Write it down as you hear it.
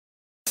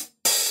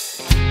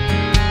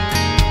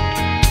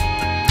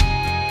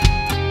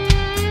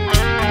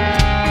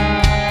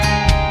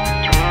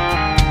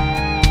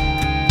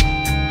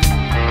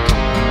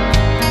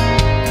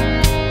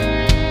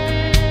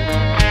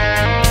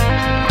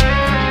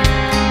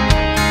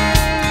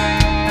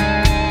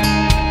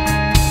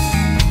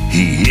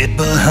He hid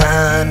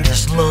behind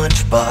his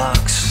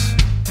lunchbox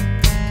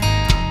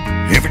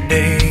every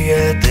day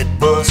at that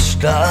bus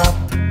stop,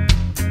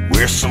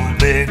 where some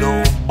big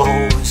old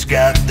boys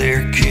got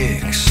their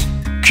kicks,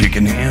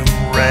 kicking him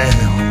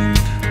around.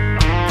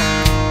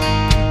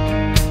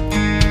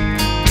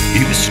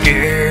 He was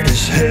scared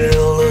as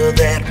hell of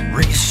that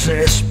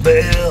recess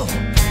bell.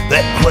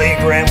 That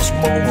playground was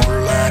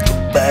more like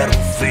a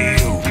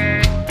battlefield,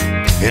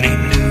 and he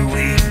knew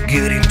he'd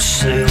get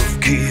himself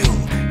killed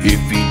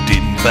if he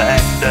didn't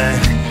back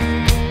down.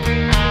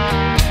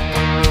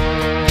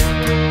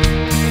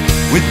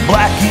 With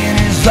black in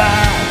his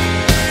eye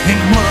and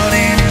blood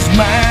in his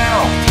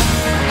mouth,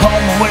 on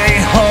the way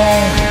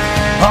home,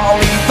 all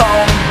he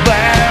thought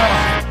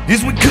about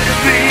is we could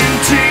have been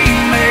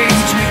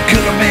teammates, we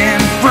could have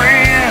been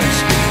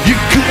friends. You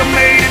could have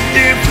made a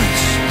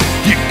difference,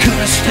 you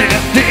could have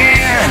stepped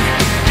in.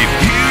 If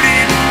you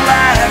didn't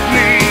like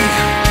me,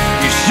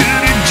 you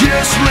should have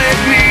just let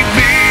me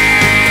be.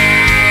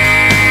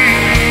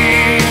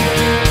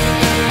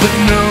 But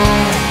no,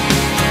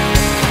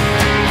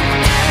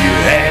 you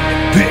had to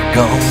pick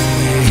on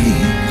me.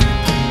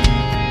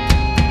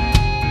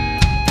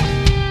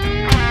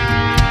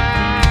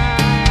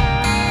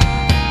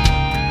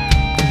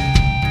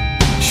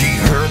 She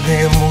heard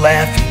them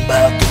laughing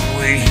about the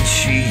way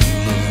she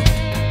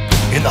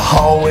looked in the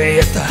hallway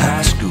at the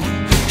high school.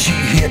 She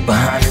hid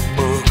behind her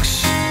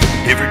books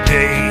every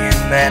day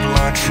in that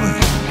lunchroom.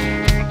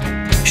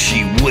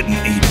 She wouldn't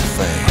eat a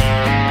thing.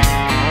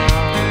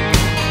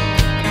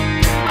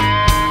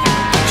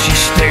 She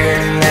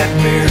stared in that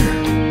mirror,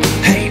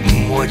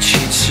 hating what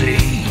she'd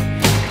see.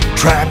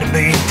 Trying to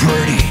be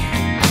pretty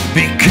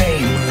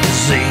became a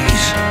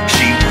disease.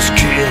 She was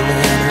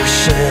killing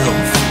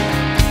herself,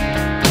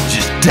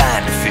 just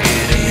dying to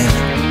fit in.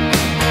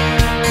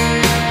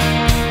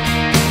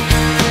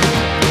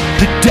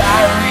 The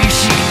diary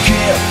she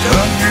kept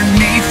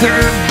underneath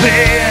her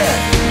bed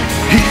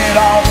hid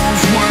all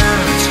those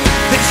words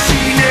that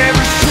she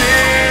never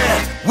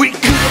said. We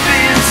could have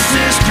been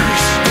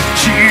sisters,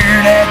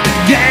 cheered at the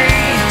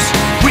games.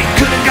 We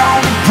could have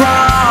gone to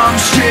prom,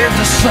 shared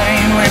the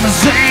same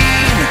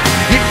limousine.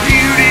 If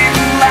you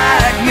didn't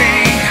like me,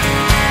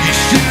 you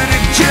should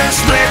have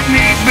just let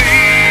me be.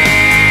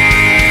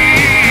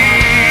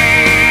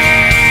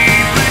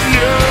 But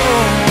no,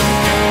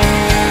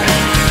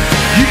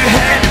 you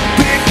had to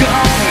pick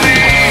on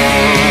me.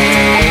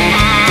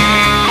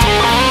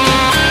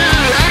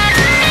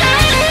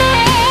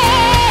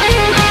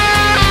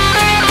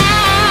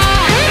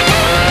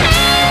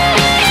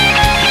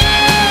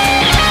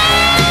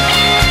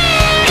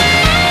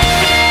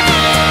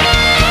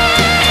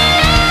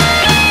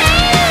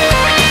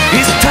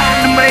 It's time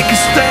to make a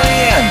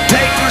stand,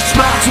 take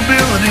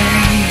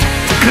responsibility,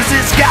 'cause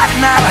it's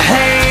gotten out of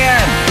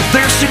hand.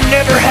 There should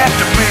never have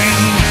to be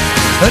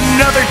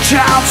another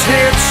child's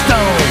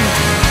headstone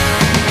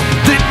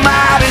that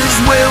might as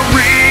well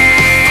read